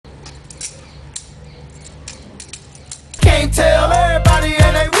can't tell everybody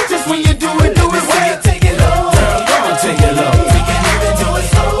and they just when you do it well. Take it low, girl, go and take it low. We can even do it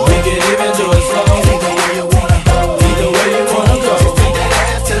slow. We can even do it slow. Either way you wanna go, either way you wanna go. Just take that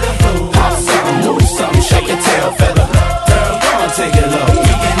ass to the floor. Hop something, move something, shake your tail feather. Girl, go and take it low.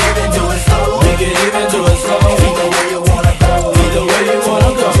 We can even do it slow. We can even do it slow. Either way you wanna go, either way you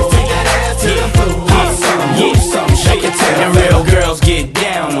wanna go. Just take that ass to the floor. Hop something, move something, shake your tail. And real girls get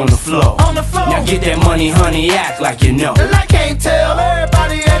down on the floor. Now get that money, honey, act like you know. I can't tell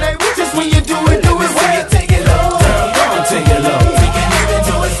everybody and they just when you do it well. Take it low, girl, go and take it low. We can even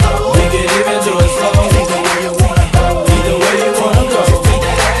do it slow. We can even do it slow. Either way you wanna go, either way you wanna go. Just take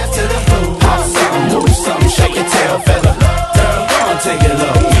that ass to the floor. Hop something, move something, shake your tail feather. Girl, go and take it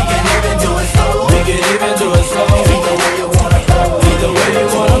low. We can even do it slow. We can even do it slow. Either way you wanna go, either way you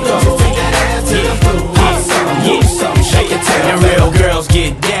wanna go. Just take that ass to the floor. Hop something, move something, shake your tail. And real girls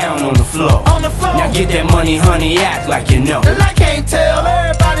get down on the floor. Now get that money, honey, act like you know. I can't tell her.